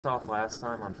Off last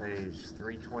time on page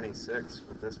 326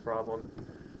 with this problem.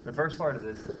 The first part of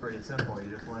this is pretty simple. You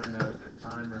just want to know the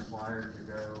time required to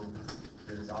go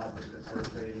to this object that's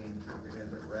rotating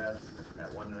begins at rest at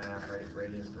 1.5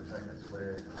 radians per second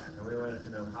squared. And we wanted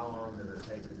to know how long does it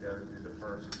take to go through the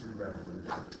first 2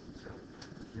 revolutions.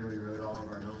 Here we wrote all of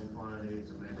our known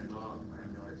quantities, omega naught,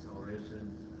 angular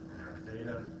acceleration, and our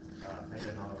theta.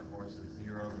 Theta naught, of course, is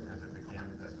 0 because it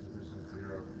begins at position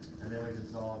 0. And then we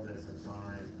can solve this and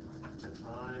find the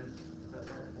time. Is that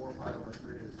right? 4 pi over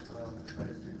 3 is 12.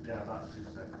 Yeah, about 2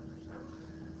 seconds or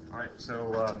so. All right,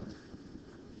 so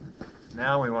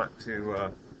now we want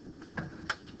to.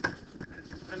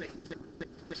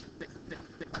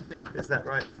 Is that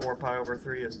right? 4 pi over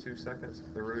 3 is 2 seconds.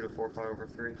 The root of 4 pi over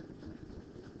 3.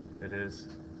 It is.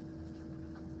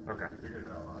 Okay.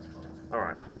 All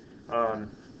right.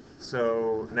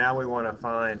 So now we want to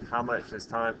find how much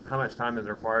time is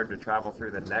required to travel through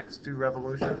the next 2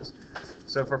 revolutions.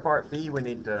 So for part B, we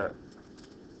need to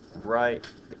write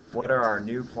what are our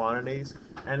new quantities.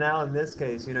 And now in this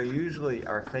case, usually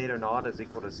our theta naught is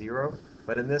equal to 0,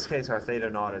 but in this case our theta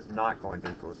naught is not going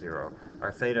to equal 0.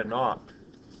 Our theta naught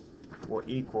will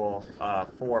equal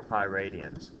 4 pi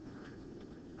radians.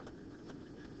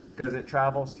 Because it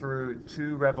travels through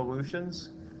 2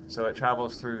 revolutions, so it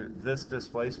travels through this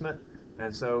displacement,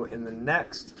 and so in the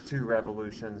next 2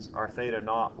 revolutions, our theta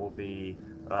naught will be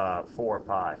 4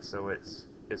 pi, so it's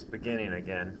beginning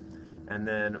again. And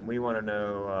then we want to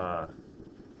know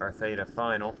our theta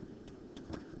final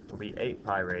will be 8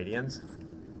 pi radians.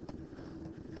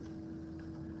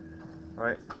 All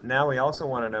right, now we also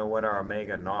want to know what our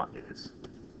omega naught is.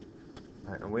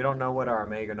 All right, and we don't know what our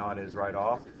omega naught is right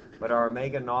off, but our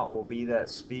omega naught will be that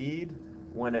speed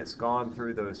when it's gone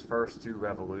through those first 2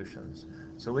 revolutions.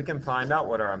 So we can find out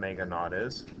what our omega naught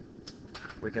is.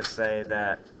 We can say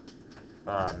that,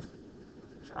 I'm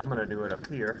going to do it up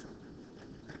here.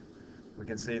 We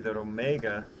can say that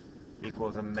omega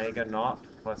equals omega naught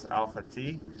plus alpha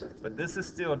t, but this is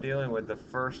still dealing with the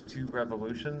first 2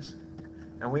 revolutions,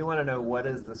 and we want to know what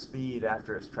is the speed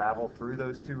after it's traveled through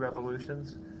those 2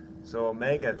 revolutions. So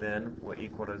omega then will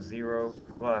equal to 0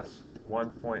 plus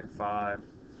 1.5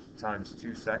 times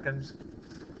 2 seconds,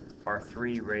 or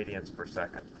 3 radians per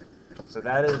second. So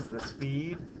that is the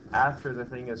speed after the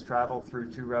thing has traveled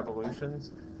through 2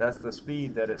 revolutions. That's the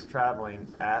speed that it's traveling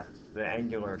at, the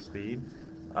angular speed,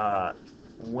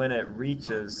 when it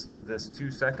reaches this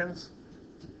 2 seconds.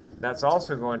 That's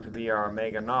also going to be our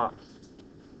omega naught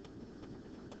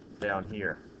down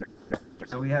here.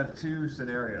 So we have 2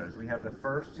 scenarios. We have the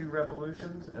first 2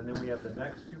 revolutions, and then we have the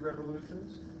next 2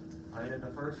 revolutions. And in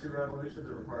the first 2 revolutions,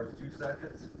 it requires 2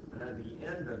 seconds, and at the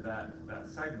end of that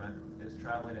segment is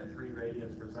traveling at 3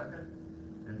 radians per second.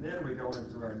 And then we go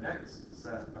into our next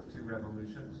set of 2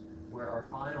 revolutions, where our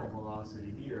final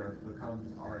velocity here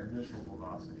becomes our initial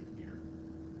velocity here.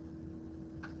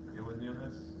 You with me on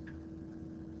this?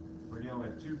 We're dealing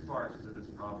with 2 parts to this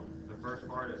problem. The first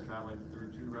part is traveling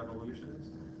through 2 revolutions,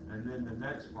 and then the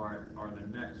next part are the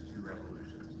next 2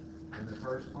 revolutions. In the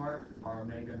first part, our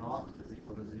omega naught is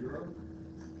equal to 0,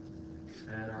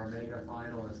 and our omega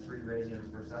final is 3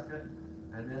 radians per second.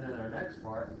 And then in our next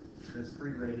part, this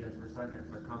 3 radians per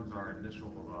second becomes our initial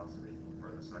velocity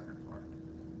for the second part.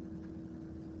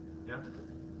 Yeah?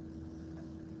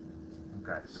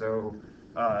 Okay, so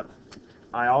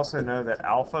I also know that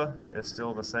alpha is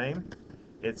still the same.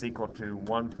 It's equal to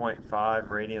 1.5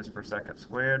 radians per second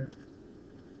squared.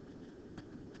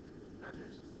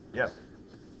 Yep.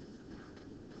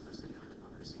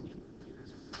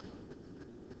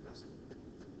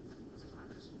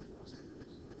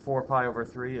 4 pi over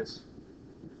 3 is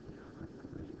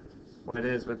what it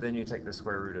is, but then you take the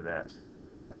square root of that.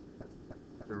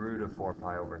 The root of 4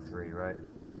 pi over 3, right?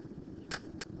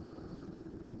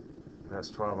 That's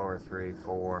 12 over 3,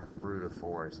 4. Root of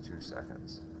 4 is 2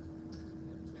 seconds.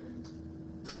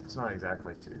 It's not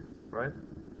exactly 2, right?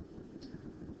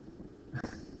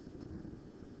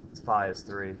 Pi is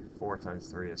 3. 4 times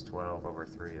 3 is 12. Over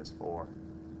 3 is 4.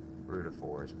 Root of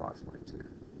 4 is approximately 2.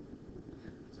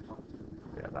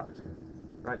 Yeah, about 2.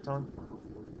 Right, Tom?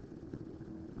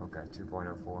 Okay,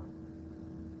 2.04.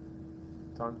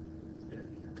 Tom?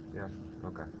 Yeah,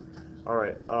 okay. All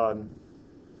right,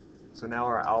 so now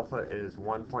our alpha is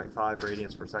 1.5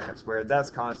 radians per second squared. That's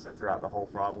constant throughout the whole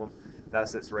problem.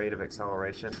 That's its rate of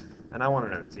acceleration. And I want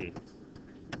to know t.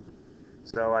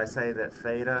 So I say that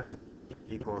theta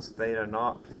equals theta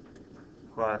naught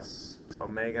plus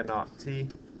omega naught t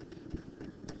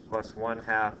plus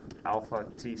 1/2 alpha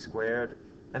t squared,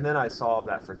 and then I solve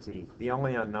that for t. The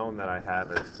only unknown that I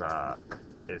have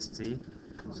is t,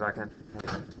 so I can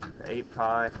 8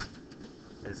 pi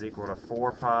is equal to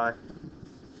 4 pi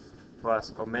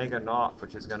plus omega naught,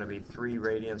 which is going to be 3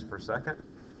 radians per second,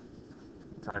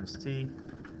 times t,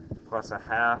 plus a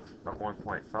half of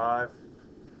 1.5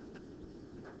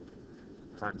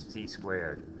 times t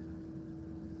squared.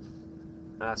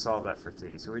 And I solved that for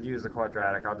t. So we'd use the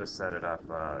quadratic. I'll just set it up.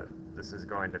 This is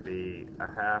going to be a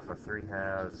half of 3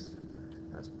 halves.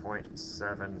 That's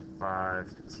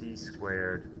 0.75 t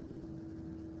squared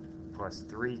plus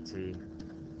 3t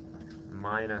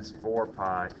minus 4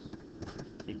 pi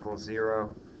equals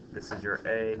 0. This is your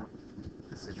A,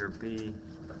 this is your B,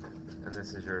 and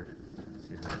this is your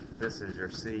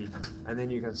C. And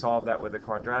then you can solve that with the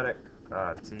quadratic.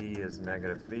 T is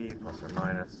negative b plus or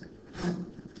minus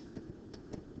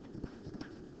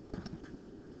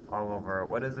all over,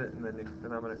 what is it in the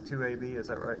denominator? 2ab, is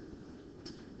that right?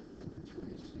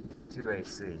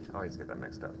 2ac. I always get that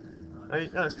mixed up. No,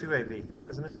 it's 2ab,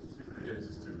 isn't it? Yeah, it's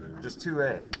just 2A. Just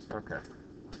 2a. Okay.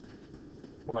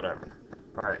 Whatever.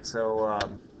 Alright, so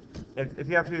if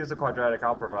you have to use the quadratic,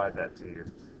 I'll provide that to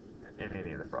you in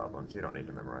any of the problems. You don't need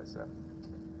to memorize that.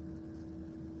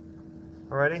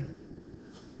 Alrighty?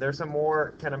 There's some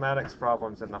more kinematics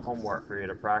problems in the homework for you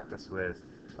to practice with.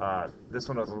 This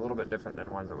one was a little bit different than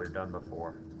ones that we've done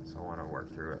before, so I want to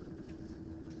work through it.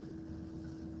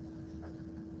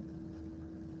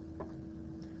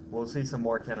 We'll see some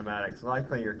more kinematics.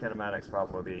 Likely your kinematics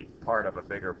problem will be part of a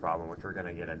bigger problem, which we're going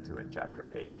to get into in Chapter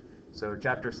 8. So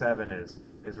Chapter 7 is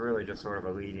really just sort of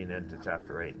a leading into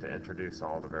Chapter 8 to introduce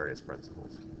all the various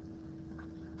principles.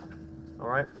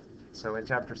 Alright, so in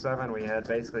Chapter 7 we had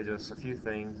basically just a few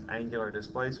things: angular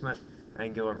displacement,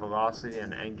 angular velocity,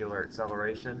 and angular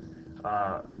acceleration.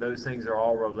 Those things are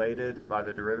all related by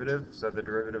the derivative. So the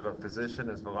derivative of position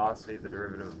is velocity, the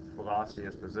derivative of velocity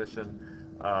is position.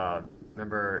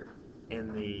 Remember,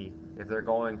 if they're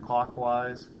going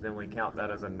clockwise, then we count that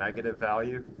as a negative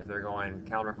value. If they're going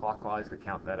counterclockwise, we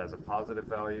count that as a positive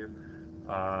value.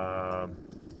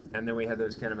 And then we had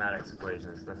those kinematics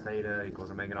equations, the theta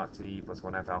equals omega naught t plus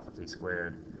 1/2 alpha t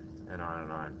squared, and on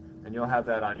and on. And you'll have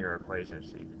that on your equation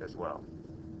sheet as well.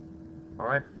 All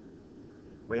right?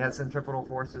 We had centripetal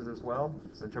forces as well.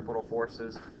 Centripetal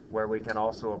forces where we can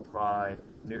also apply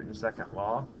Newton's second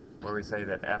law, where we say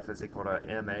that F is equal to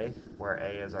ma, where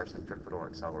A is our centripetal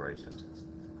acceleration.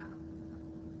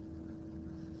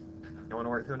 You want to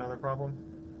work through another problem?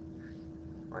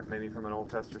 All right, maybe from an old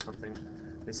test or something?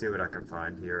 Let me see what I can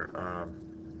find here.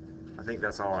 I think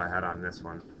that's all I had on this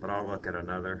one, but I'll look at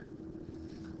another.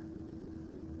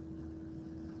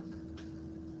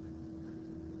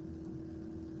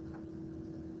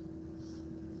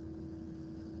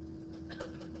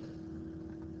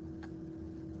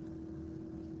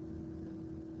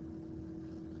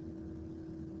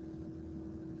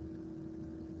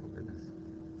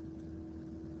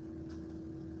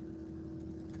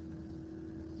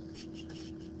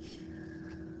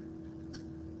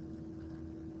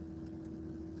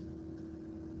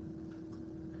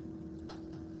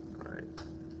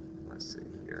 Let's see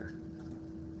here.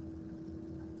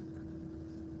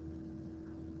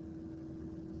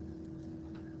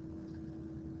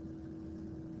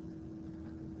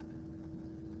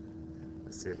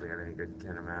 Let's see if we have any good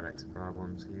kinematics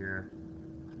problems here.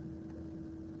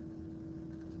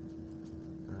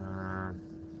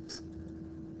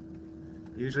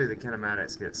 Usually the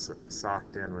kinematics get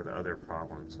socked in with other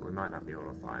problems, so we might not be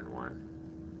able to find one.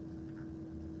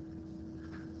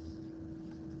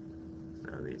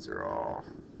 No, these are all...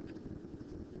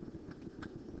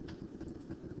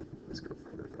 Let's go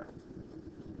further back.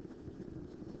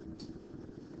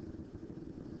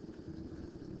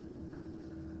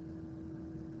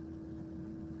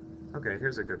 Okay,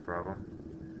 here's a good problem.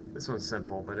 This one's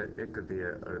simple, but it could be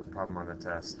a problem on the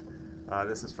test.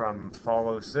 This is from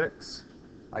Follow 6.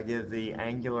 I give the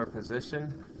angular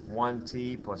position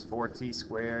 1t plus 4t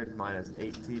squared minus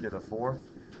 8t to the 4th,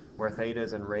 where theta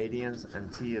is in radians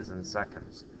and t is in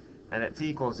seconds. And at t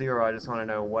equals 0, I just want to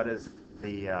know what is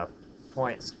the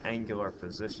point's angular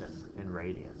position in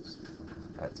radians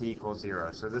at t equals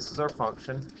 0. So this is our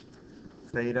function.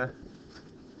 Theta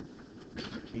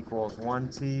equals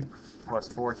 1t plus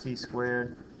 4t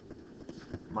squared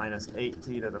minus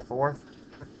 8t to the 4th.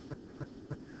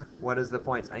 What is the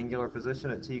point's angular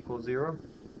position at t equals 0?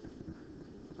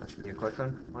 That should be a quick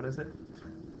one. What is it?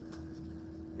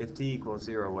 If t equals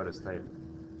 0, what is theta?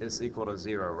 It's equal to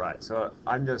 0, right? So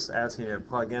I'm just asking you to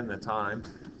plug in the time.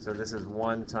 So this is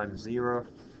 1 times 0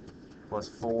 plus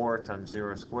 4 times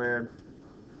 0 squared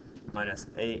minus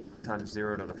 8 times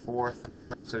 0 to the 4th.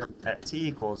 So at t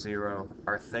equals 0,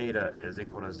 our theta is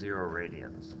equal to 0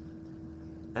 radians.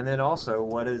 And then also,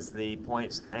 what is the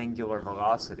point's angular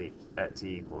velocity at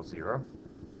t equals 0?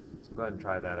 Let's go ahead and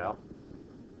try that out.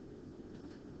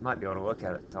 You might be able to look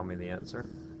at it and tell me the answer.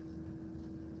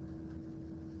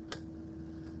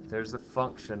 There's the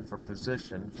function for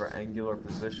position, for angular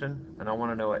position, and I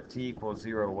want to know at t equals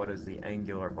 0, what is the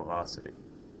angular velocity?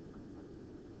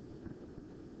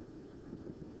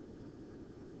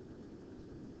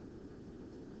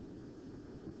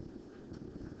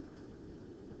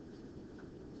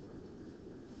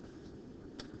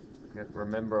 Okay,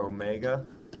 remember, omega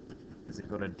is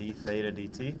equal to d theta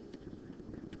dt.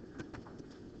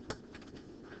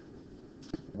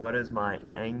 What is my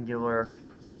angular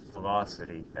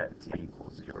velocity at t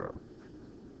equals 0?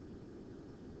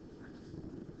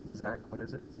 Zach, what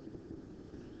is it?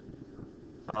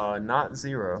 Not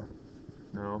 0.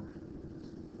 No.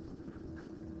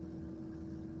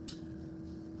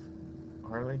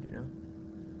 Harley, yeah.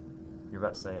 You're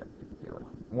about to say it.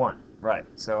 1. Right.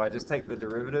 So I just take the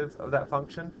derivative of that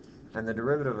function, and the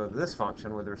derivative of this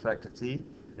function with respect to t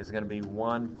is going to be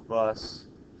 1 plus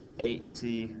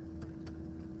 8t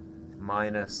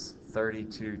minus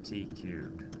 32t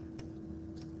cubed.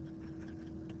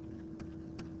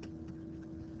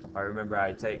 I remember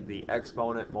I take the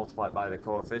exponent multiplied by the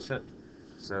coefficient,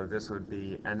 so this would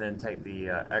be, and then take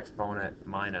the exponent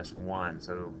minus 1,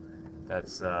 so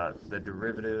that's the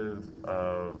derivative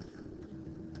of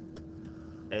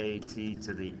a t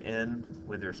to the n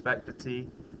with respect to t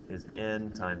is n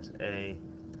times a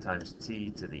times t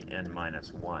to the n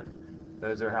minus 1.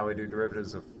 Those are how we do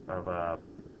derivatives of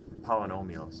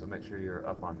polynomials, so make sure you're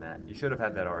up on that. You should have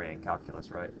had that already in calculus,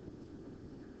 right?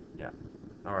 Yeah.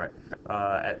 All right.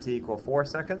 At t equal 4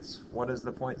 seconds, what is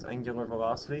the point's angular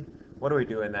velocity? What do we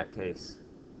do in that case?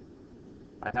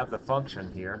 I have the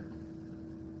function here.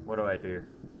 What do I do?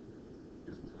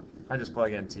 I just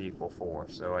plug in t equal 4,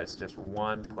 so it's just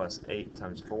 1 plus 8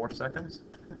 times 4 seconds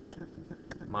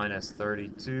minus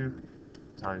 32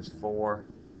 times 4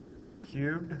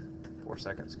 cubed, 4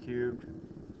 seconds cubed,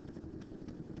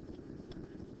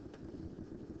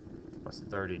 plus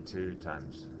 32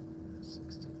 times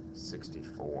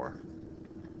 64.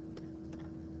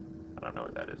 I don't know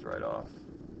what that is right off.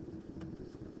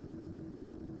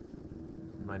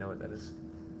 You might know what that is.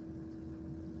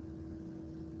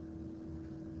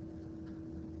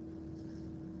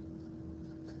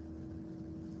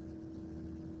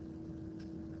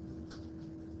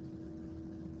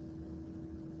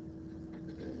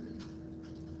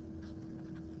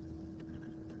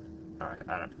 All right,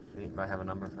 I don't. Anybody have a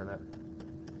number for that?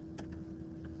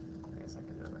 I guess I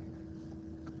can do it right here.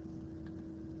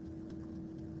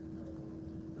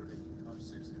 30 times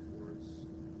 64 is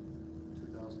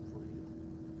 2048.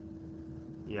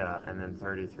 Yeah, and then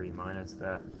 33 minus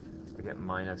that, we get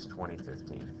minus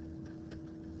 2015.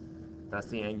 That's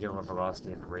the angular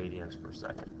velocity in radians per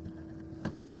second.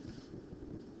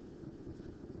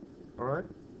 All right.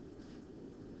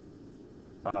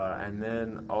 And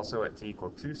then also at t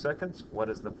equal 2 seconds, what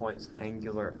is the point's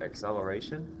angular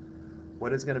acceleration?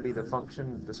 What is going to be the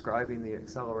function describing the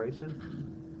acceleration?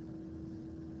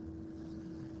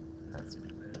 That's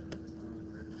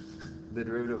the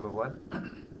derivative of what?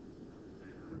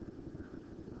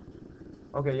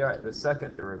 Okay, you're right. The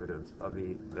second derivative of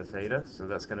the theta, so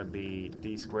that's going to be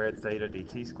d squared theta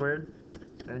dt squared,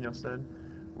 Daniel said,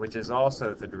 which is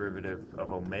also the derivative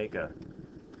of omega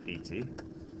dt,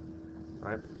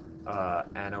 right?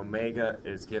 And omega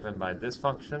is given by this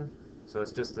function, so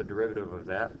it's just the derivative of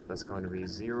that. That's going to be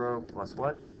 0 plus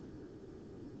what?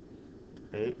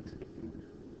 8.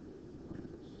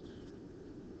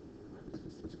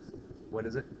 What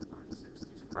is it?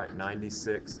 Right,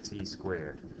 96t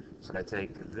squared. So I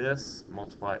take this,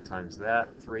 multiply it times that.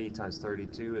 3 times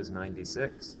 32 is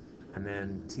 96. And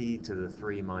then t to the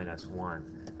 3 minus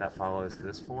 1. That follows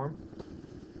this form.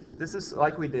 This is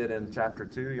like we did in Chapter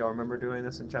 2. Y'all remember doing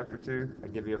this in Chapter 2? I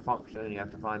give you a function and you have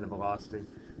to find the velocity.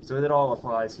 So it all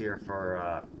applies here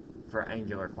for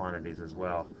angular quantities as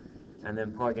well. And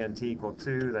then plug in t equal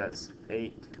 2. That's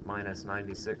 8 minus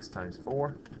 96 times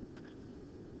 4.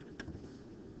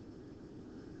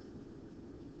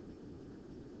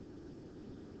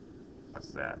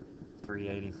 What's that?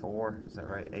 384. Is that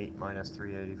right? 8 minus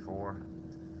 384.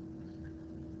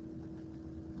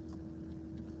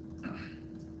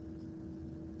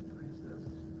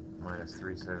 Minus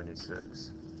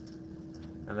 376.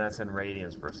 And that's in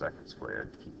radians per second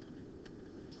squared.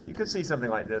 You could see something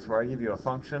like this where I give you a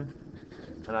function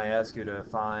and I ask you to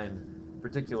find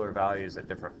particular values at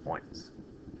different points.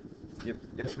 You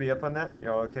should be up on that?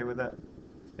 Y'all okay with that?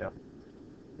 Yeah.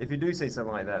 if you do see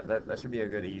something like that, that should be a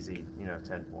good easy,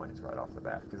 10 points right off the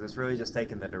bat, because it's really just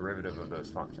taking the derivative of those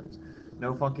functions.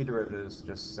 No funky derivatives,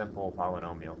 just simple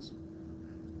polynomials.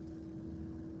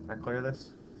 Can I clear this?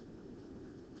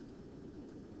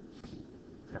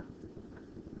 Yeah.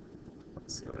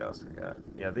 Let's see what else we got.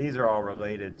 Yeah, these are all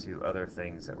related to other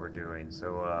things that we're doing.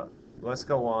 So let's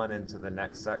go on into the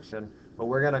next section. But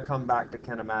we're going to come back to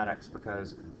kinematics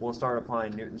because we'll start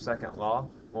applying Newton's second law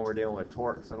when we're dealing with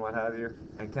torques and what have you.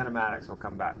 And kinematics will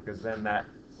come back because then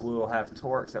we will have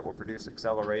torques that will produce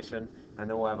acceleration, and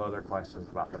then we'll have other questions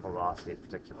about the velocity at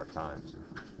particular times.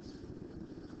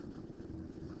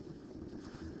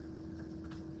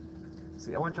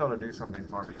 See, I want y'all to do something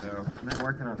for me though. I've been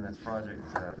working on this project.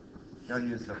 Y'all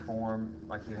use the form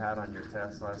like you had on your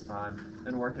test last time.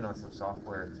 Been working on some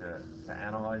software to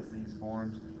analyze these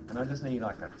forms, and I just need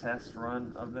like a test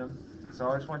run of them. So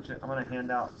I just want you, I'm going to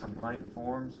hand out some blank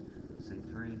forms. Let's see,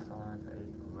 3, 5, 8,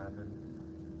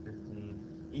 11, 15.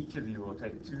 Each of you will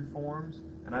take 2 forms,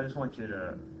 and I just want you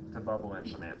to bubble in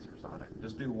some answers on it.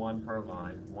 Just do 1 per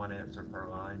line, 1 answer per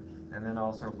line, and then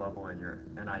also bubble in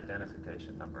an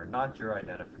identification number. Not your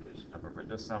identification number, but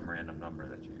just some random number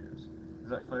that you use. Is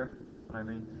that clear what I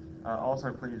mean?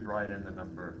 Also, please write in the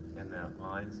number in the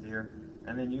lines here,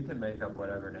 and then you can make up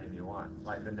whatever name you want.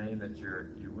 Like the name that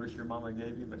you wish your mama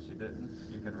gave you, but she didn't,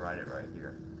 you can write it right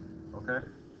here. Okay?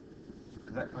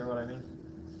 Is that clear what I mean?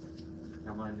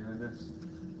 Don't mind doing this?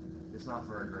 It's not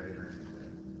for a grade or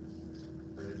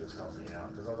anything, but it just helps me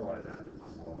out, because otherwise I have to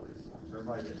pump all these forms. So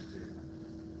everybody gets 2.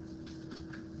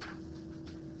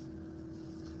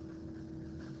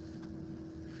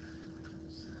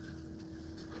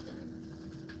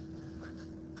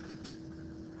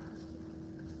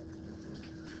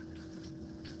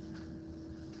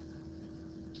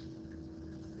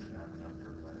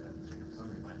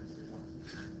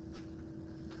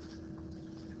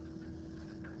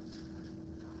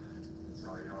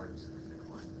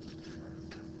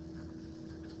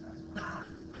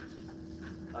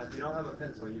 If you don't have a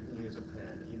pencil, you can use a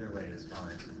pen. Either way is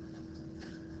fine.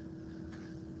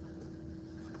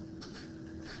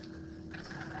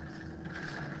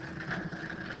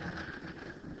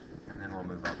 And then we'll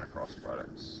move on to cross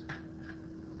products.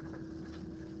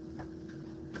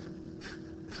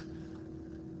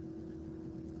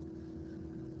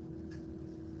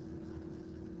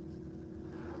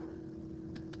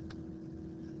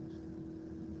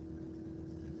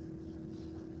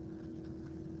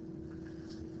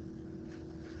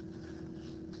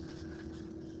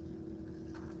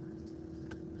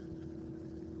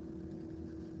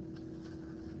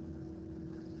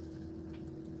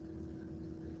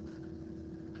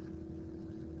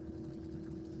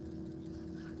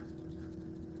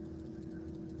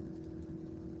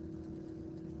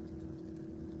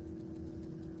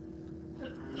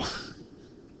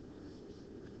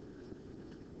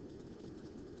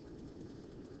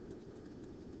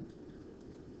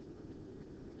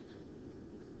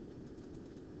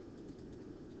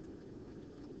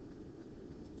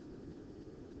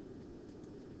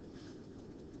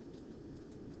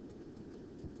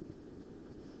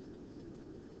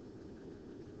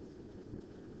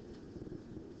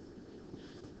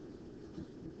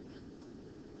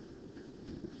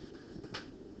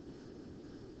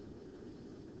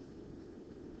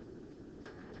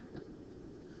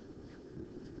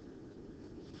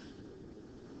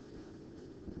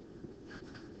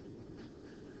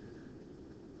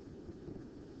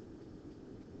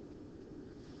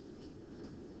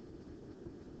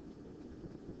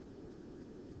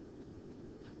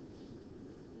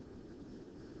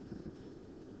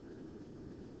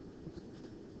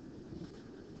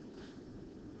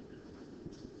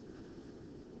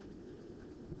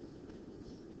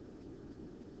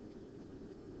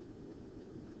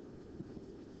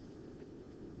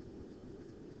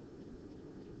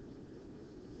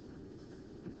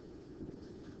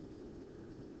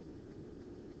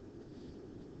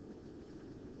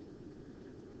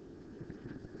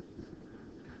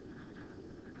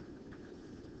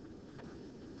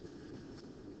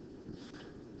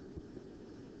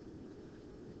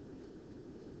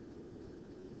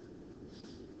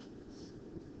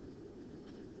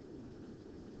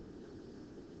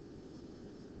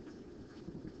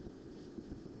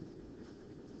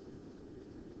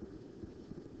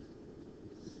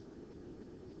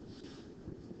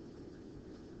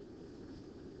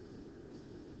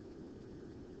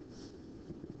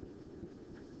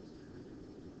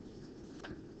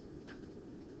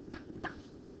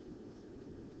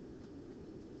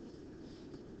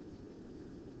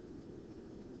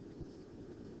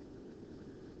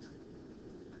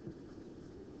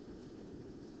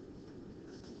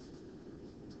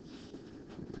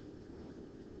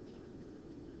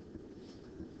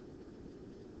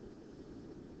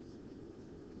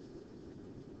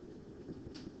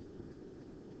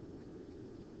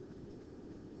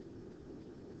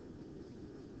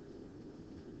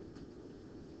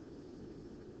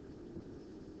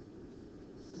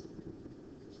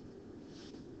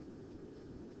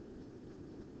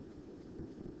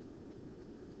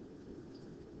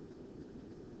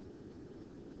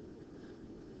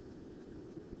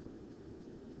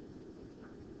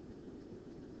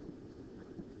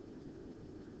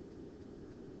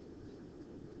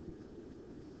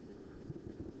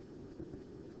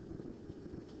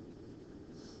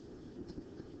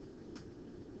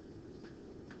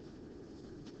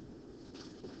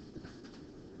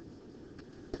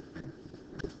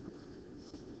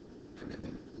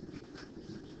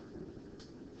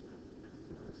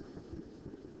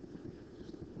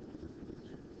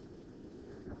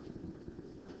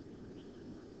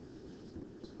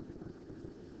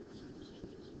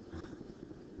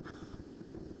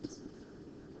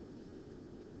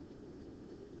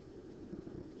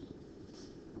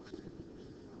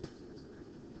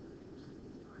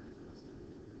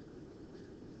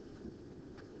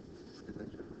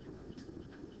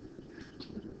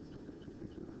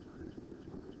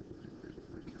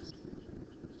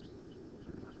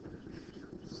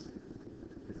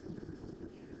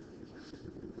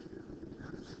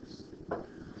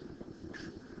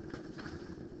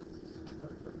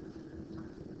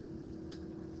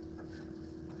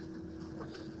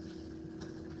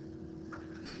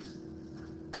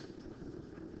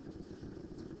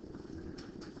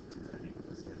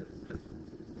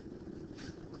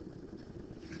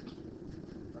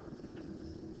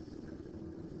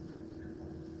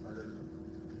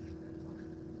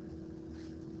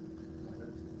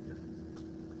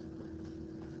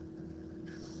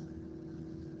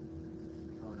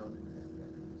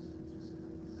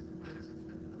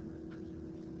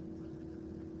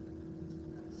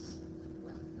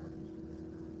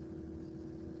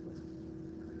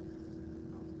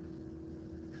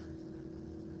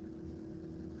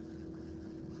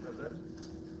 this.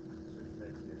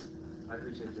 Thank you. I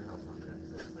appreciate your help on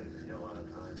this. It saves me a lot of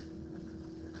time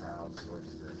to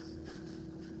crowdsource this.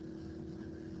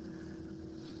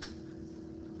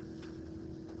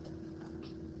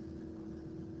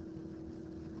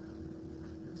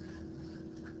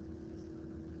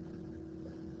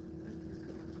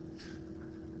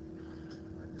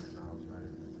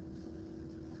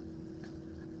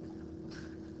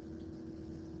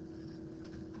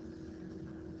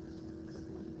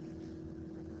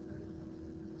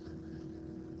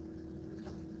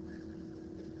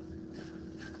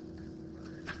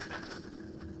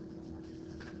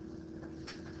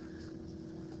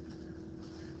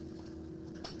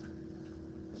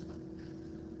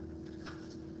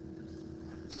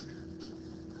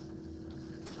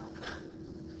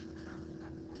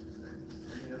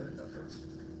 Any other topics?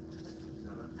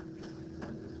 No.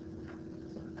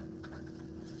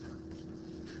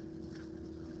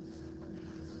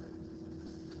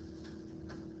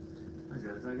 Okay,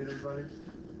 did I get everybody?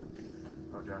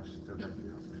 Oh, Josh, still got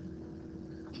you.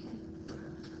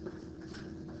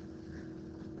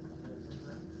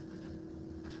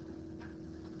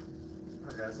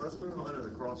 Okay, so let's move on to the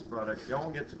cross product. Y'all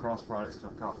won't get to cross products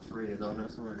till Calc 3, though I know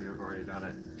some of you have already done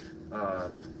it.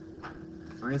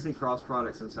 We're going to see cross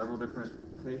products in several different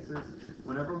cases.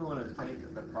 Whenever we want to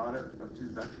take the product of two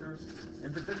vectors,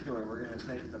 in particular, we're going to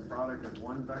take the product of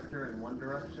one vector in one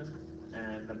direction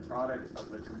and the product of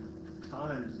the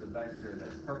times the vector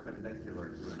that's perpendicular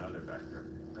to another vector.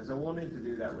 And so we'll need to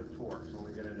do that with torques. When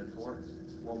we get into torques,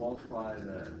 we'll multiply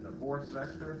the force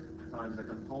vector times the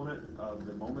component of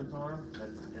the moment arm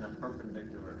that's in a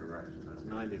perpendicular direction. That's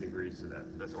 90 degrees to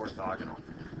that. That's orthogonal.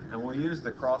 And we'll use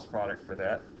the cross product for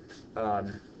that.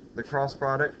 The cross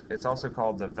product, it's also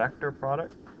called the vector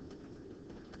product.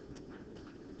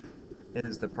 It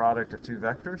is the product of two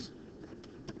vectors.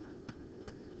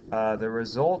 The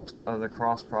result of the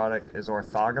cross product is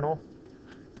orthogonal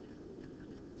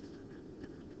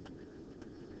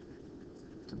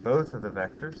to both of the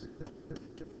vectors.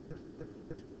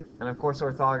 And of course,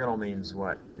 orthogonal means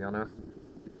what? Y'all know?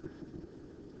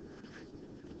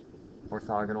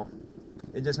 Orthogonal.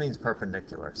 It just means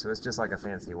perpendicular. So it's just like a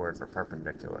fancy word for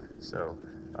perpendicular. So,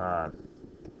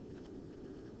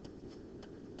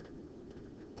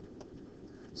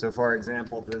 for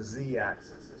example, the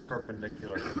z-axis is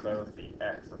perpendicular to both the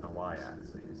x and the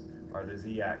y-axes, or the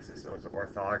z-axis, so it's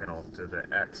orthogonal to the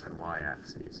x and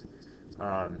y-axes.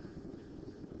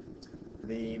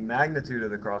 The magnitude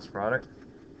of the cross product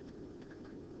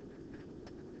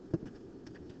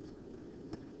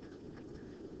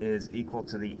is equal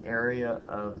to the area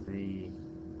of the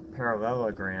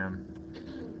parallelogram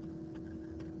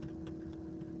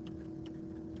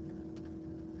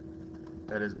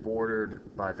that is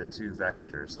bordered by the two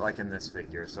vectors, like in this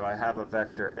figure. So I have a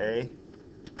vector A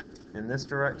in this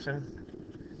direction,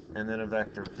 and then a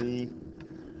vector B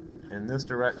in this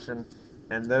direction,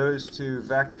 and those two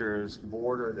vectors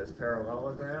border this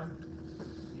parallelogram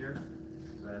here.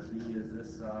 So that B is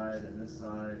this side and this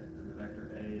side, and the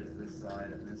vector A is this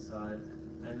side and this side.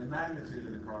 And the magnitude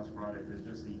of the cross product is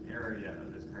just the area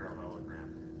of this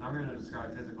parallelogram. Now I'm going to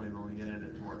describe physically when we get into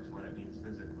torques what it means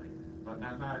physically. But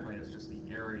mathematically, it's just the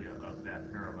area of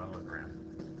that parallelogram.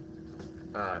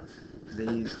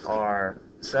 These are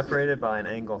separated by an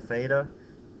angle theta,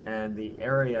 and the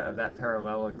area of that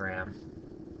parallelogram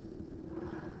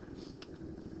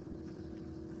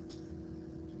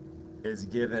is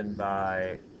given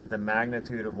by the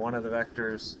magnitude of one of the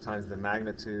vectors times the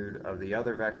magnitude of the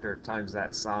other vector times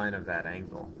that sine of that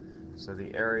angle. So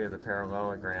the area of the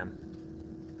parallelogram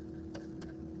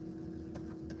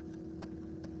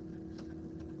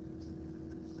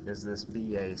is this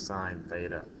BA sine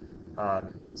theta.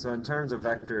 So in terms of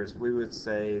vectors, we would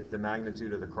say the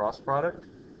magnitude of the cross product.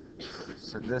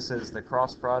 So this is the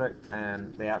cross product,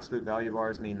 and the absolute value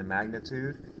bars mean the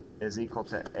magnitude is equal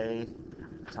to A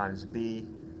times B,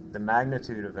 the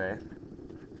magnitude of A,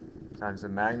 times the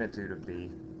magnitude of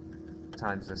B,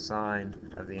 times the sine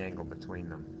of the angle between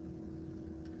them.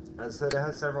 As I said, it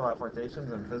has several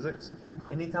applications in physics.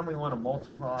 Anytime we want to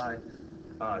multiply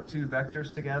two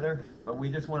vectors together, but we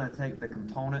just want to take the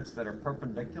components that are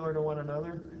perpendicular to one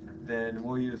another, then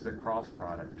we'll use the cross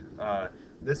product.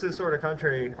 This is sort of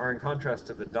contrary, or in contrast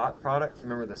to the dot product.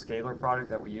 Remember the scalar product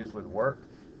that we used with work?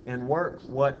 In work,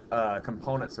 what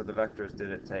components of the vectors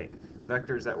did it take?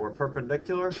 Vectors that were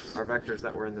perpendicular or vectors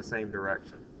that were in the same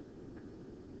direction?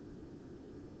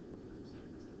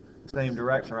 Same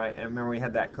direction, right? And remember we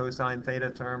had that cosine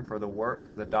theta term for the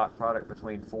work, the dot product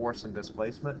between force and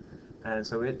displacement. And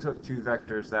so it took two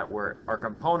vectors that were, or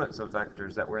components of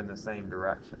vectors that were in the same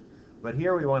direction. But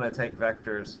here we want to take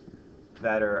vectors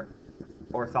that are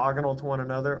orthogonal to one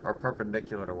another or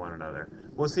perpendicular to one another.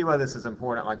 We'll see why this is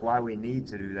important, like why we need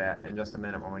to do that in just a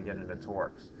minute when we get into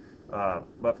torques.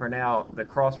 But for now, the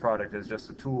cross product is just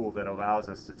a tool that allows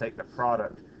us to take the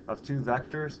product of two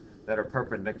vectors that are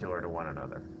perpendicular to one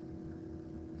another.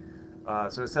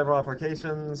 So several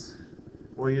applications.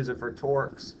 We'll use it for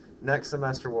torques. Next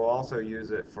semester, we'll also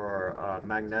use it for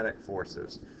magnetic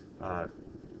forces. But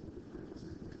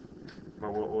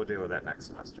we'll deal with that next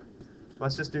semester.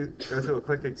 Let's just go through a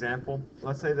quick example.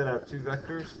 Let's say that I have two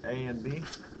vectors, A and B.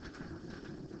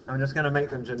 I'm just going to make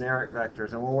them generic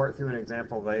vectors, and we'll work through an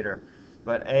example later.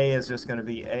 But A is just going to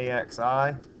be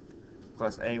AXI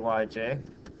plus AYJ,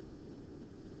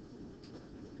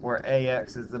 where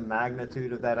AX is the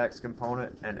magnitude of that X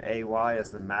component, and AY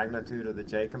is the magnitude of the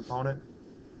J component.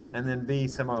 And then B,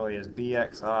 similarly, is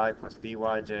BXI plus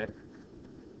BYJ.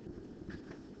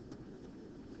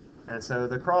 And so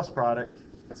the cross product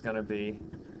is going to be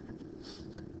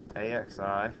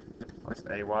AXI plus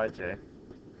AYJ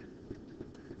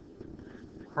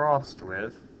crossed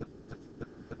with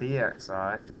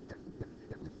BXI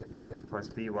plus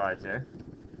BYJ.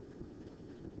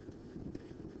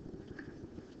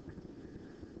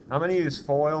 I'm going to use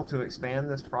FOIL to expand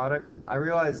this product. I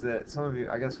realize that some of you,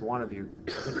 I guess one of you,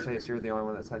 I think Chase, you're the only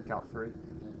one that's had Calc 3.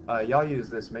 Y'all use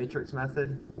this matrix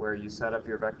method where you set up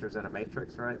your vectors in a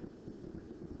matrix, right?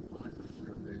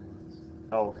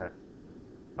 Oh, okay.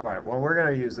 All right, well, we're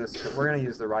going to use this. We're going to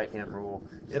use the right-hand rule.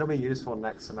 It'll be useful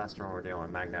next semester when we're dealing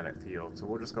with magnetic fields, so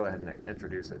we'll just go ahead and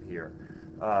introduce it here.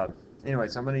 Anyway,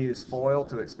 so I'm going to use FOIL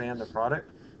to expand the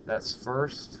product. That's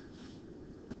first,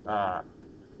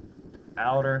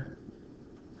 outer,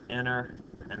 inner,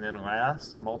 and then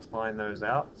last, multiplying those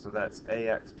out. So that's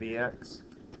AX, BX,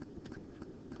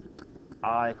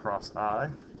 I cross I.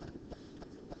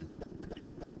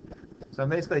 So I'm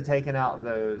basically taking out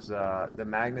those, the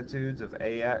magnitudes of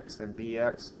AX and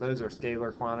BX. Those are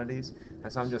scalar quantities.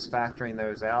 And so I'm just factoring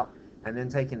those out. And then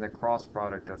taking the cross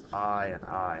product of I and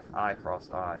I cross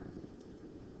I.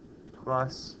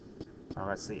 Plus,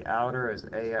 let's see, outer is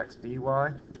AX,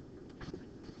 BY.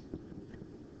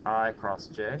 I cross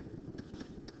J.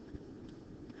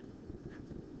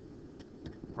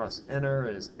 Plus inner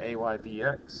is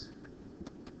AYBX.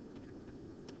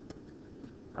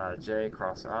 J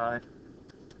cross I.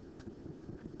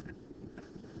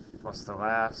 Plus the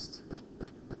last,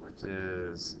 which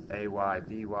is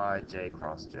AYBY, J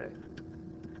cross J.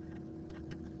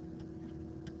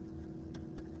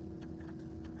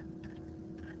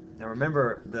 Now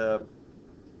remember,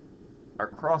 our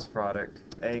cross product,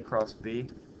 A cross B,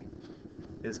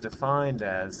 is defined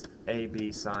as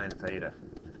AB sine theta.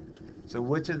 So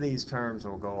which of these terms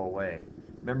will go away?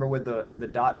 Remember with the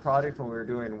dot product when we were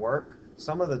doing work,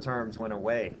 some of the terms went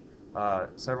away. A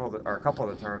couple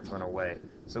of the terms went away.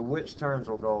 So which terms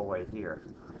will go away here?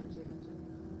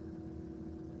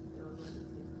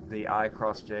 The I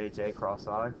cross J, J cross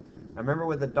I. Now remember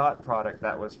with the dot product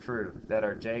that was true, that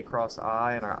our J cross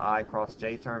I and our I cross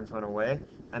J terms went away.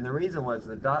 And the reason was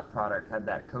the dot product had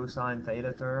that cosine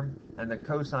theta term, and the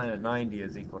cosine of 90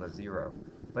 is equal to 0.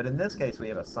 But in this case, we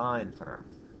have a sine term.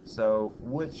 So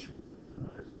which,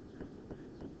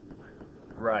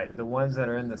 right, the ones that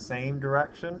are in the same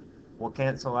direction will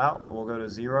cancel out, we'll go to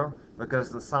 0, because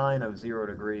the sine of 0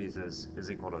 degrees is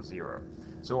equal to 0.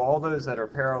 So all those that are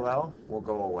parallel will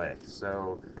go away.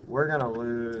 So we're going to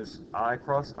lose I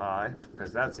cross I,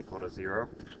 because that's equal to 0,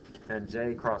 and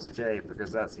J cross J,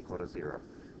 because that's equal to 0.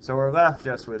 So we're left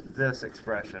just with this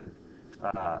expression,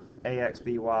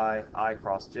 AXBY, I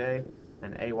cross J,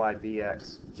 and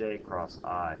AYBX, J cross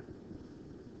I.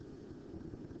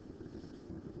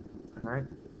 All right.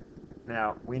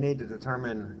 Now, we need to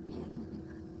determine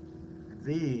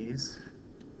these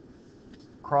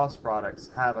cross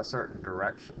products have a certain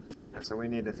direction. And so we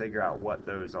need to figure out what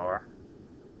those are.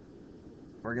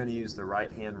 We're going to use the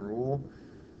right-hand rule.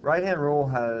 Right-hand rule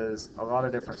has a lot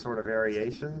of different sort of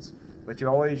variations, but you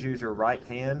always use your right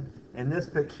hand. In this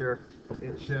picture,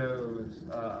 it shows,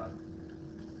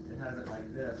 it has it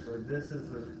like this, where this is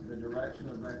the direction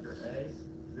of vector A,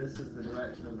 this is the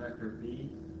direction of vector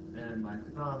B, and my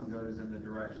thumb goes in the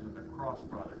direction of the cross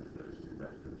product of those two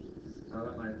vectors. So I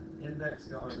let my index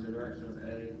go in the direction of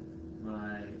A,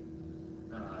 my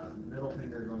middle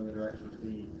finger go in the direction of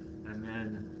B, and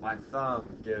then my thumb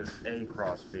gives A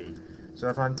cross B. So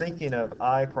if I'm thinking of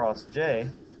I cross J,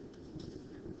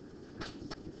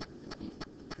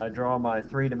 I draw my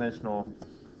three-dimensional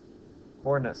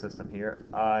coordinate system here,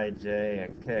 I, J,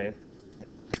 and K.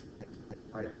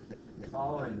 Right.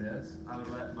 Following this, I would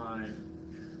let my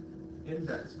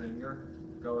index finger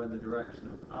go in the direction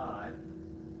of I,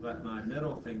 let my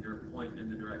middle finger point in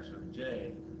the direction of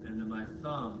J, and then my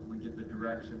thumb would get the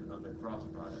direction of the cross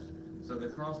product. So the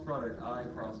cross product I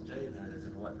cross J then is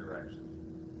in what direction?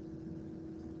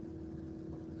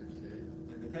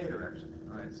 In the K direction.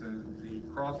 All right, so the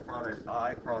cross product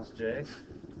I cross J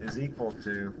is equal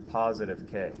to positive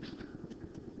K.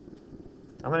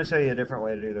 I'm going to show you a different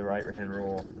way to do the right-hand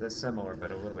rule. It's similar,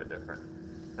 but a little bit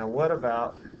different. Now, what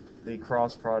about the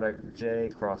cross product J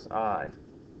cross I?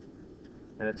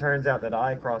 And it turns out that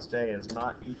I cross J is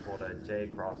not equal to J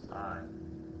cross I.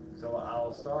 So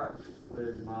I'll start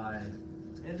with my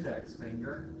index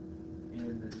finger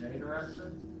in the J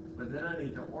direction, but then I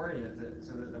need to orient it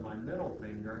so that my middle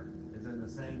finger is in the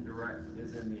same direction,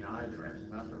 is in the I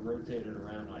direction. I have to rotate it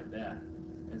around like that.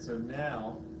 And so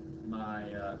now my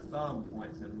thumb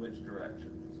points in which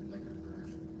direction?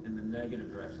 In the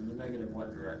negative direction. The negative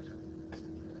what direction?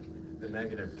 The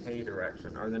negative K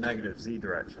direction, or the negative Z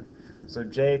direction. So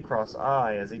J cross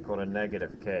I is equal to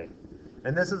negative K.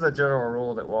 And this is a general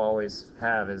rule that we'll always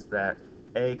have, is that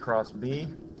A cross B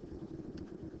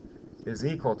is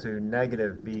equal to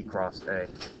negative B cross A.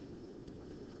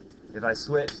 If I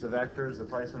switch the vectors, the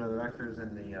placement of the vectors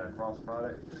in the cross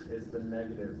product is the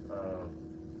negative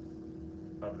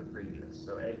of the previous.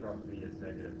 So A cross B is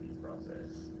negative B cross A.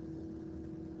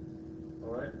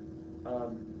 All right?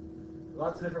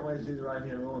 Lots of different ways to do the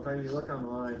right-hand rule. In fact, if you look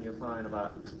online, you'll find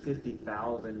about 50,000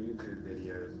 YouTube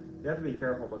videos. You have to be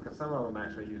careful because some of them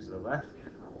actually use the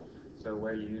left-hand rule. So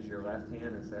where you use your left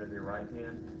hand instead of your right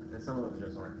hand, and some of them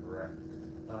just aren't correct.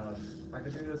 I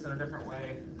could do this in a different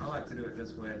way. I like to do it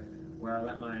this way, where I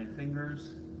let my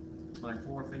fingers, my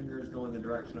four fingers go in the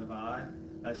direction of I.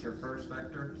 That's your first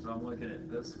vector, so I'm looking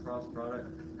at this cross product,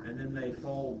 and then they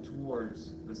fold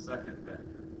towards the second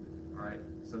vector. All right,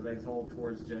 so they fold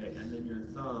towards J, and then your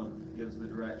thumb gives the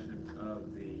direction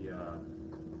of the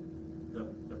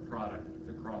product,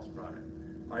 the cross product.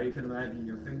 Or you can imagine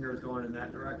your fingers going in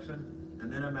that direction,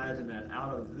 and then imagine that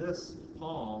out of this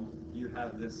palm, you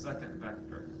have this second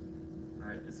vector. All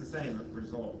right, it's the same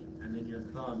result, and then your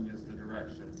thumb gives the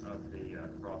direction of the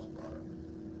cross product.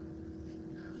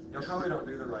 You probably don't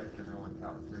do the right hand rule in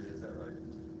Calc 3, is that right?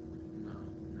 No.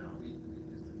 No. We use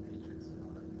the matrix a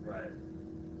lot. Right.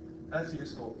 That's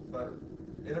useful, but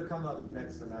it'll come up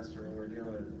next semester when we're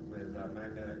dealing with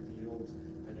magnetic fields,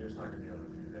 and you're just not going to be able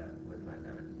to do that with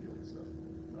magnetic fields.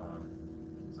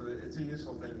 So it's a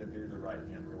useful thing to do the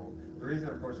right-hand rule. The reason,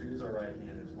 of course, we use our right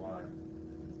hand is why?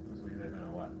 Because we live in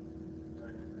a what?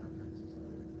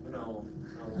 No.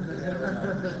 We live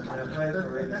in a place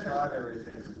where we describe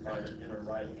everything in a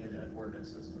right-handed coordinate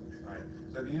system, right?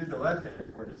 So if you use the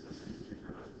left-handed coordinate system,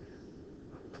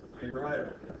 you're right.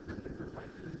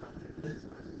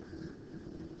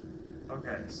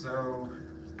 Okay, so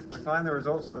we find the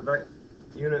results of the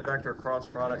unit vector cross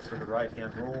products for the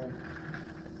right-hand rule.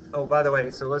 Oh, by the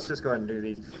way, so let's just go ahead and do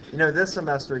these. You know, this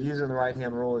semester, using the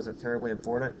right-hand rule isn't terribly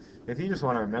important. If you just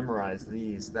want to memorize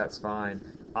these, that's fine.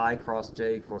 I cross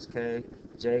J equals K,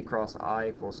 J cross I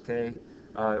equals K.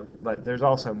 But there's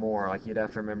also more, like you'd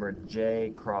have to remember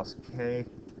J cross K,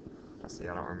 let's see,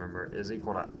 I don't remember, is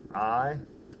equal to I,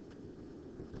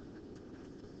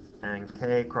 and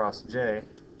K cross J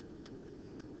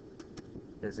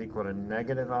is equal to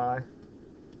negative I,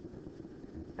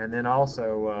 and then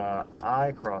also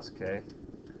I cross K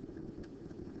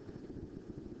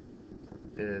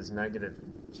is negative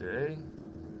J.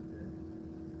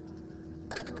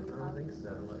 I don't think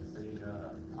so. Let's see.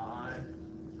 I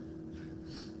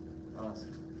cross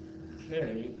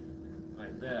K,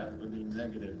 like that, would be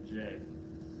negative J.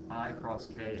 I cross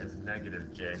K is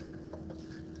negative J.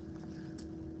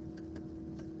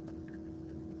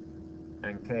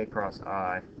 And K cross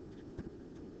I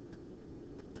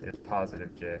is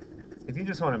positive J. If you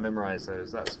just want to memorize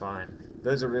those, that's fine.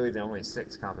 Those are really the only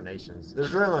 6 combinations.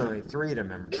 There's really only 3 to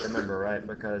remember, right?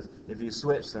 Because if you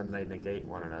switch them, they negate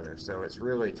one another. So it's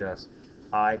really just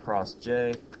I cross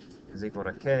J is equal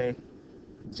to K,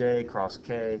 J cross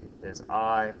K is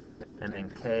I, and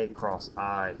then K cross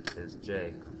I is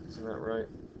J. Isn't that right?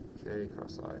 K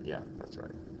cross I. Yeah, that's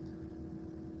right.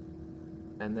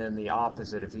 And then the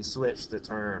opposite, if you switch the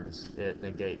terms, it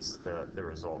negates the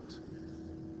result.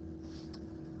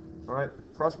 All right,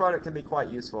 cross product can be quite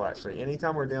useful actually.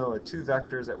 Anytime we're dealing with 2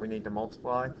 vectors that we need to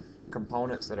multiply,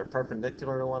 components that are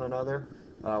perpendicular to one another,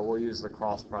 we'll use the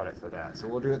cross product for that. So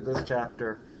we'll do it this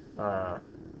chapter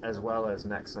as well as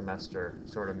next semester,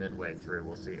 sort of midway through.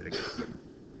 We'll see it again.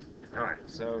 All right,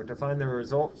 so to find the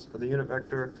results of the unit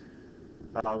vector,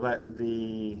 let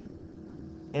the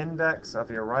index of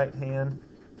your right hand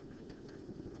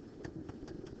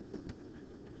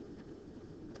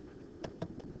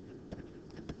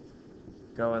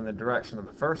go in the direction of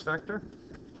the first vector,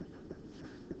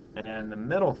 and the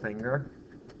middle finger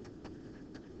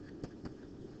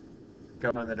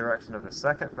go in the direction of the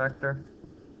second vector,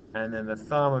 and then the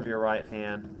thumb of your right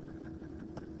hand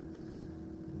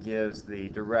gives the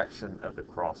direction of the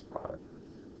cross product.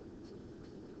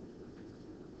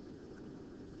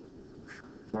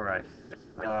 All right,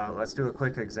 let's do a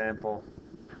quick example.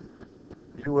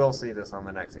 You will see this on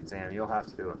the next exam. You'll have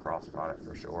to do a cross product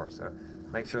for sure, so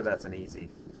make sure that's an easy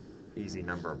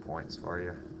number of points for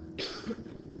you.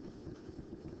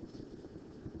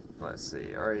 Let's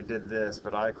see, I already did this,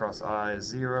 but I cross I is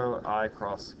 0, I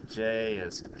cross J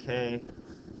is K,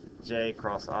 J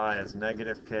cross I is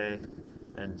negative K,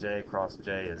 and J cross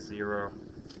J is 0.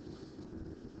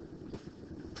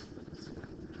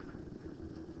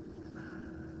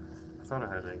 I thought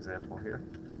I had an example here.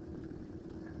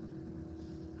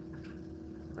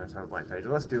 There's no blank page.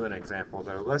 Let's do an example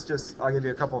though. I'll give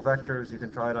you a couple vectors. You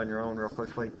can try it on your own real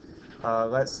quickly.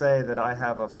 Let's say that I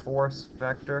have a force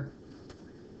vector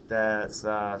that's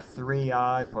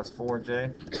 3i plus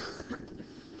 4j.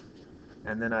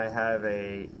 And then I have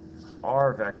a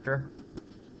r vector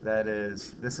that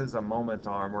is, this is a moment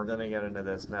arm. We're going to get into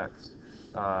this next.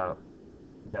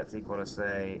 That's equal to,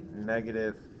 say,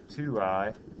 negative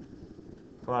 2i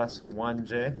plus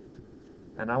 1j.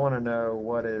 And I want to know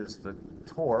what is the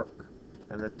torque.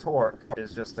 And the torque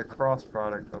is just the cross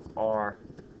product of r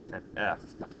and f.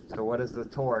 So what is the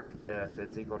torque if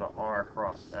it's equal to r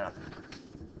cross f?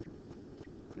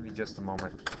 Give me just a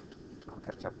moment. I'll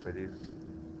catch up with you.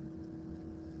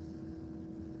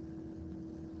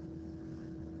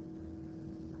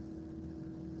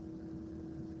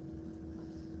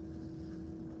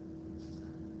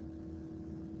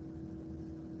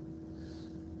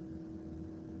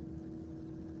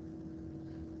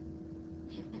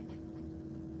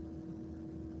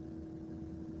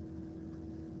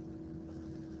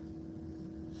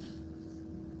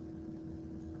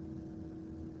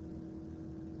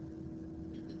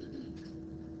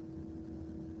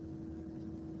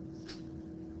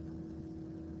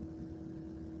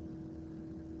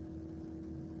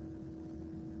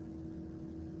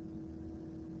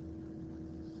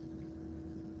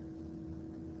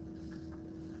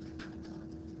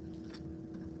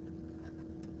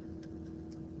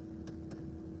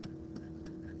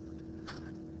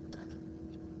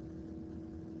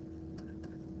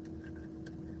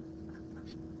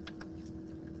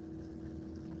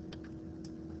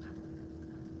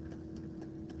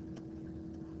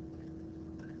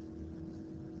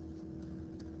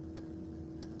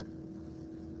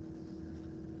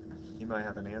 You might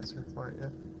have an answer for it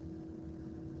yet.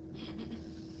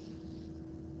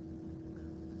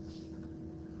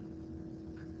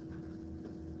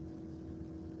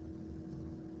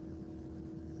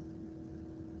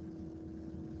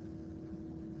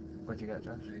 What you got,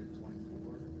 Josh?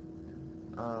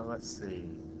 24. Let's see.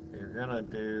 You're gonna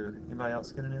do. Anybody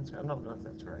else get an answer? I don't know if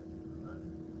that's right.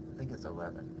 I think it's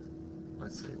 11.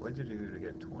 Let's see. What'd you do to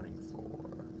get 24?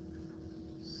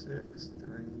 6,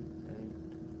 3, 8,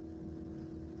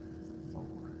 4.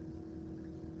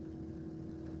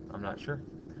 I'm not sure.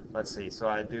 Let's see. So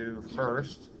I do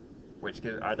first,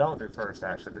 I don't do first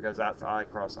actually because that's I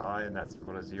cross I and that's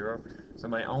equal to 0. So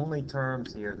my only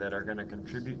terms here that are going to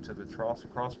contribute to the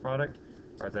cross product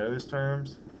are those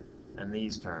terms and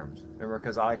these terms. Remember,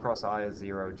 because I cross I is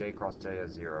 0, J cross J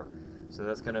is 0. So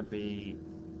that's going to be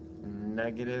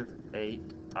negative 8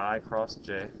 I cross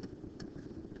J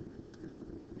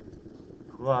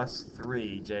plus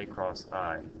 3 J cross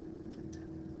I.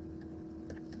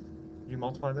 You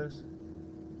multiply those?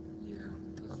 Yeah,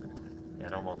 that's Okay. fine. Yeah,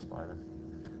 don't multiply them.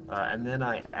 And then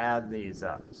I add these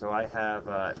up. So I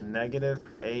have negative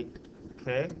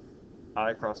 8k,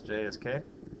 I cross j is k,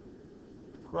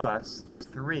 plus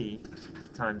 3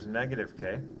 times negative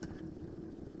k,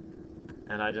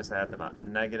 and I just add them up.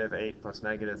 Negative 8 plus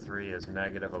negative 3 is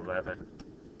negative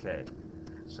 11k.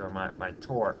 So my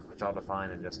torque, which I'll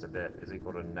define in just a bit, is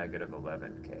equal to negative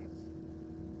 11k.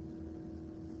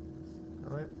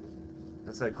 All right.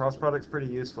 I said cross product's pretty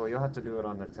useful. You'll have to do it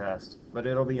on the test, but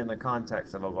it'll be in the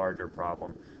context of a larger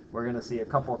problem. We're going to see a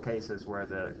couple of cases where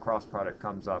the cross product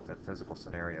comes up in physical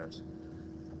scenarios.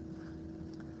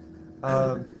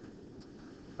 I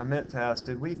meant to ask,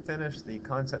 did we finish the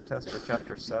concept test for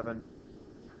chapter 7?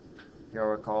 You'll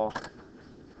recall?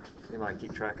 You might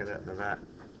keep track of that in the back.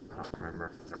 I don't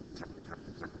remember.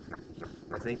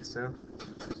 I think so.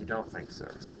 You don't think so.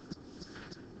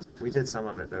 We did some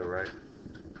of it though, right?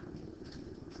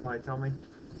 Somebody tell me.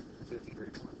 53.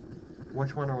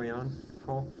 Which one are we on,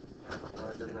 Cole?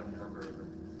 It doesn't have a number.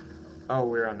 Oh,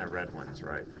 we're on the red ones,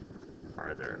 right?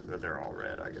 Or they're all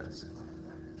red, I guess.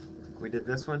 We did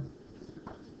this one?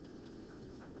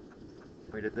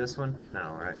 We did this one?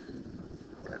 No, right?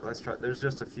 Yeah, let's try. There's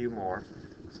just a few more.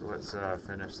 So let's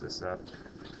finish this up.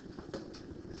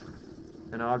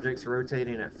 An object's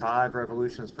rotating at 5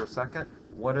 revolutions per second.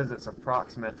 What is its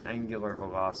approximate angular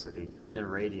velocity in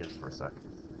radians per second?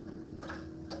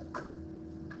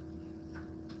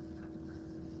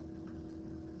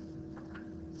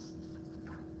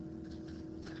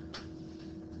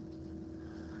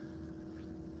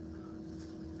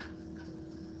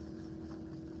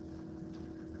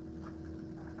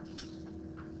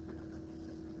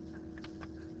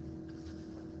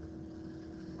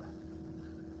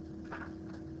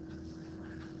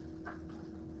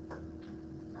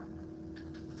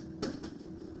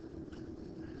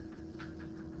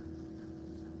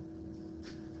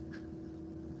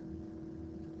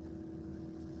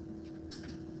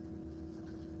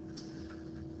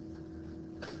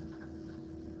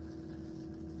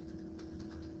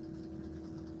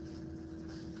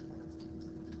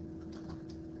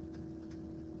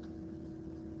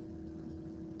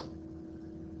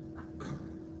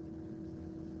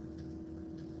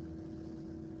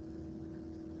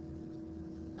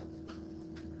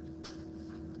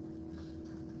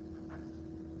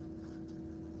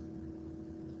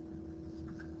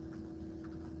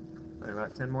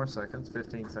 About 10 more seconds,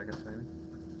 15 seconds maybe.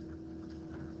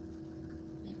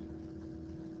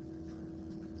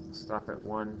 Stop at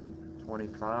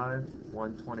 125,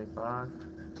 125.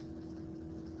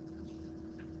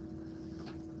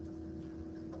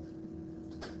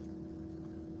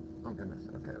 Oh goodness,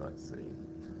 okay, let's see.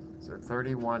 So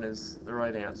 31 is the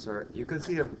right answer. You could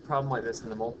see a problem like this in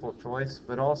the multiple choice,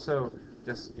 but also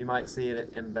just you might see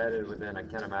it embedded within a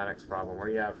kinematics problem where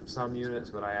you have some units,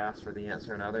 but I asked for the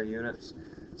answer in other units.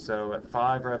 So at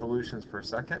 5 revolutions per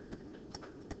second,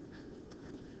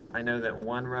 I know that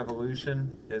 1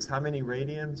 revolution is how many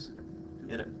radians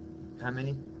in it? How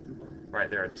many? Right,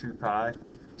 there are 2 pi.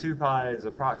 2 pi is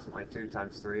approximately 2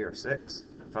 times 3 or 6.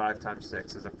 5 times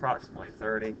 6 is approximately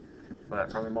 30.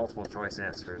 But from the multiple choice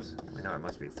answers, we know it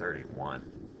must be 31.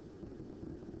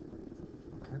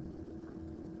 Okay.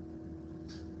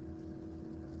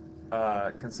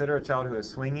 Consider a child who is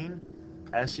swinging.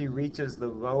 As she reaches the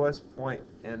lowest point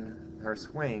in her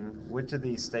swing, which of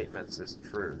these statements is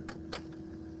true?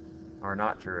 Or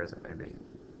not true, as it may be.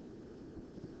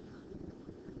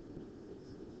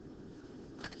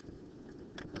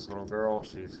 This little girl,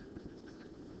 she's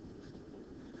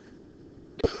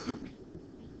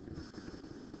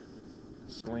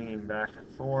swinging back and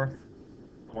forth.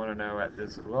 I want to know at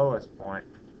this lowest point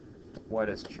what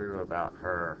is true about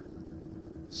her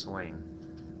swing.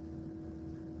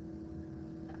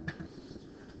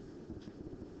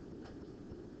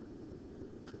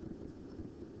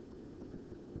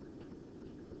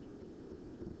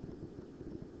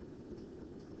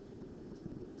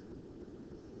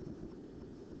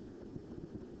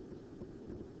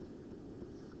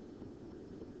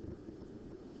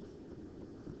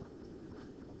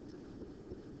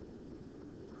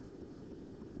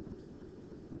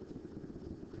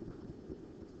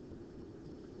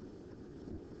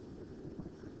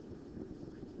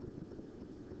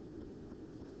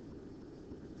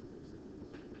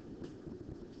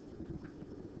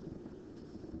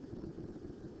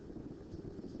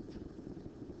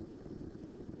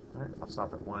 All right, I'll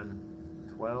stop at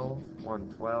 112,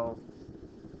 112.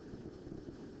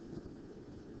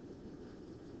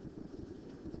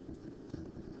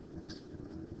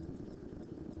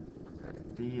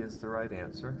 D is the right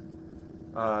answer.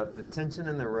 The tension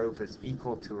in the rope is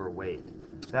equal to her weight.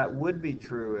 That would be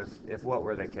true if what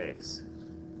were the case?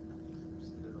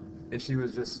 If she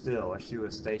was just still, if she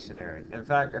was stationary. In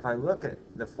fact, if I look at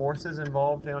the forces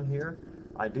involved down here,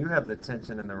 I do have the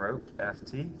tension in the rope,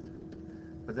 Ft,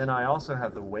 but then I also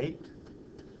have the weight,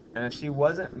 and if she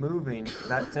wasn't moving,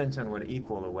 that tension would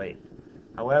equal the weight.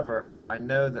 However, I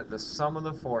know that the sum of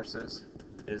the forces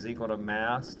is equal to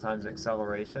mass times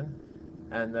acceleration,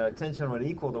 and the tension would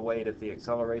equal the weight if the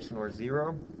acceleration were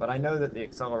 0, but I know that the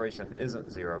acceleration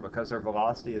isn't 0 because her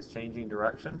velocity is changing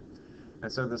direction.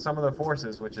 And so the sum of the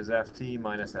forces, which is Ft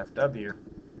minus Fw,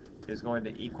 is going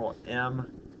to equal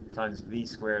m times v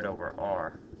squared over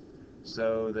r.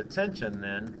 So the tension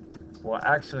then will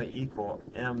actually equal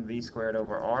mv squared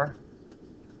over r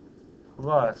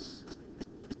plus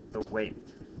the weight.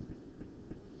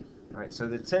 All right, so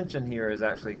the tension here is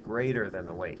actually greater than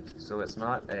the weight, so it's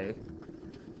not A.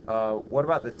 What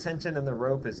about the tension in the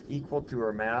rope is equal to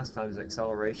her mass times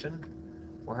acceleration?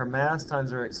 Well, her mass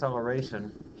times her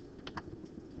acceleration,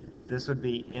 this would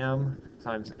be m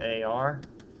times AR,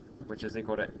 which is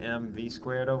equal to mv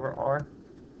squared over r.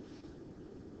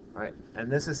 Right, and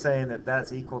this is saying that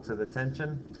that's equal to the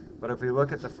tension, but if we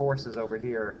look at the forces over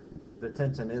here, the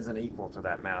tension isn't equal to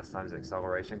that mass times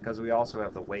acceleration because we also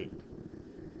have the weight.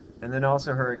 And then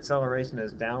also her acceleration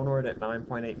is downward at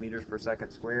 9.8 meters per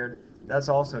second squared. That's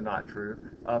also not true.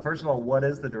 First of all, what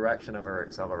is the direction of her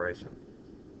acceleration?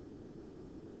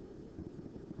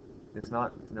 It's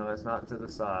not, no, it's not to the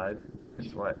side.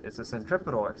 It's what? It's a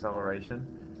centripetal acceleration,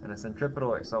 and a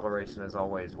centripetal acceleration is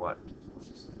always what?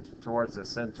 Towards the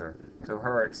center. So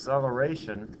her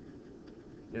acceleration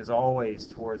is always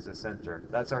towards the center.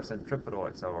 That's our centripetal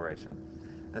acceleration.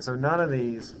 And so none of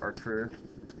these are true,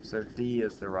 so D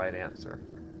is the right answer.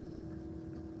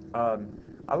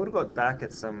 I would look back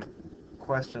at some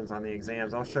questions on the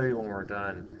exams. I'll show you when we're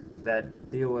done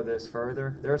that deal with this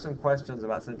further. There are some questions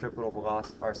about centripetal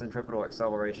velocity or centripetal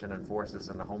acceleration and forces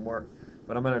in the homework,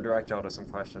 but I'm going to direct y'all to some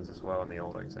questions as well in the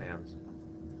old exams.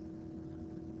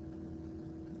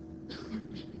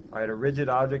 All right, a rigid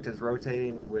object is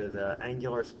rotating with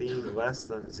angular speed less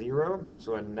than 0,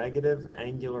 so a negative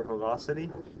angular velocity,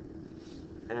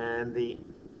 and the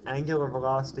angular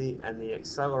velocity and the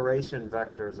acceleration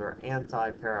vectors are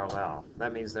anti-parallel.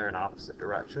 That means they're in opposite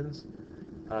directions.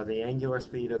 The angular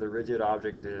speed of the rigid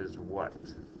object is what?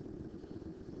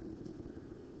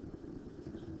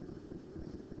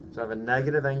 So I have a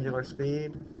negative angular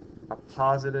speed, a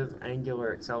positive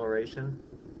angular acceleration.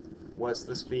 What's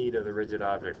the speed of the rigid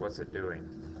object? What's it doing?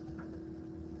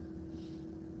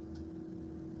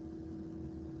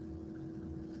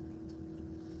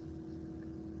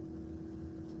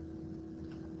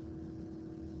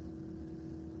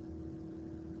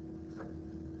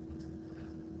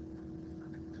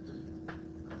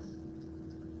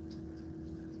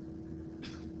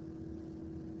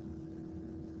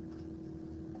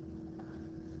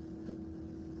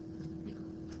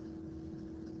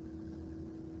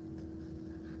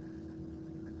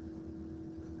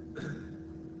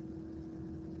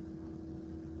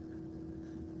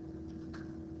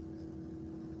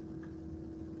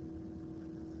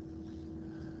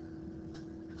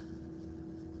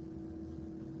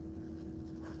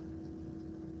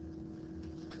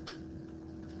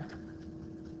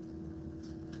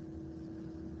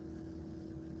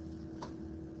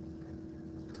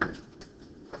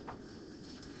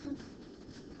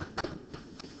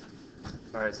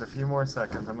 All right, so a few more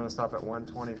seconds. I'm going to stop at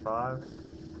 125.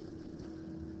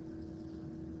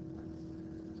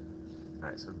 All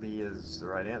right, so B is the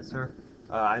right answer.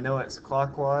 I know it's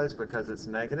clockwise because it's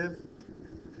negative,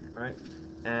 right?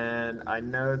 And I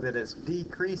know that it's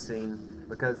decreasing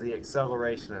because the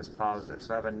acceleration is positive.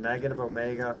 So I have a negative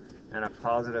omega and a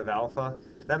positive alpha.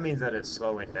 That means that it's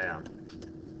slowing down.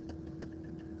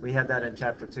 We had that in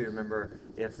chapter 2. Remember,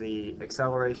 if the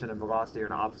acceleration and velocity are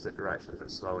in opposite directions,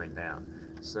 it's slowing down.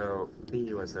 So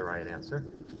B was the right answer.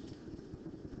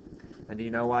 And do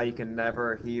you know why you can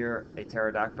never hear a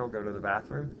pterodactyl go to the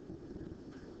bathroom?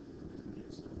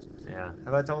 Yeah.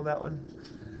 Have I told that one?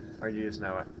 Or do you just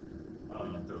know it?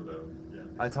 You told that, yeah.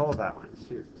 I told that one.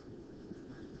 Shoot.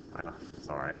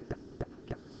 Sorry.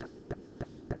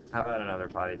 How about another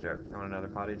potty joke? You want another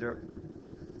potty joke?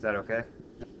 Is that okay?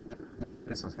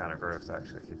 This one's kind of gross,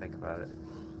 actually, if you think about it.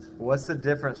 What's the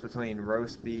difference between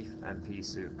roast beef and pea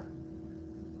soup?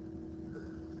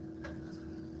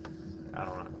 I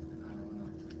don't know.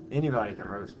 Anybody can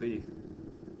roast beef.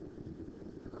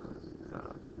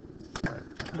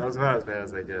 That was about as bad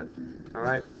as they get. All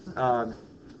right.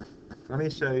 Let me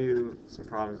show you some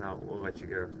problems now. We'll let you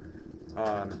go.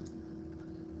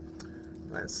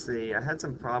 Let's see. I had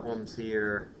some problems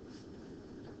here.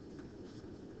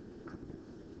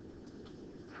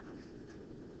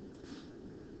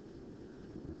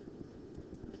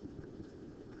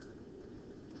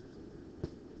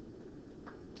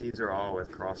 These are all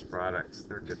with cross products.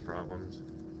 They're good problems.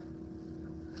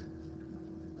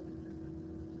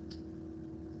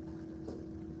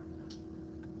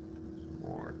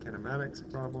 More kinematics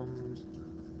problems.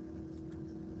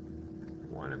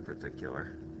 One in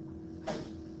particular.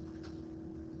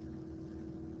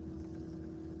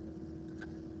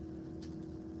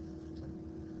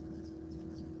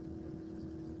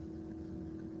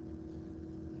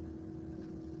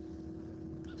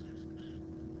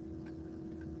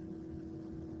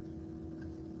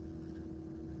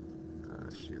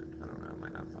 Shoot, I don't know. I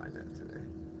might not find it today.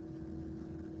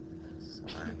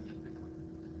 Sorry.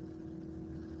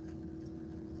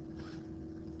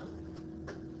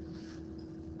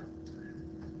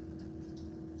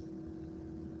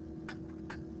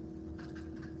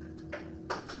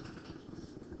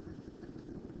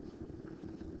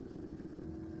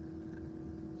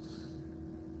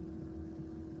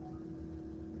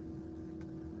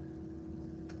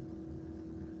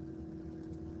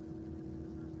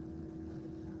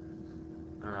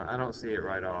 I don't see it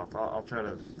right off. I'll try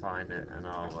to find it, and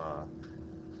I'll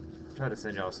try to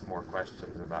send y'all some more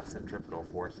questions about centripetal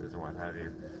forces and what have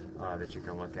you that you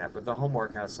can look at. But the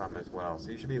homework has some as well, so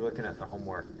you should be looking at the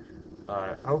homework.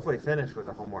 Hopefully finished with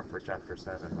the homework for chapter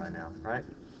 7 by now, right?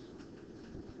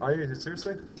 Are you?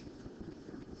 Seriously?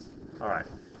 Alright.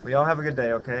 Well, y'all have a good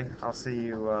day, okay? I'll see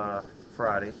you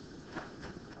Friday.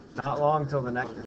 Not long till the next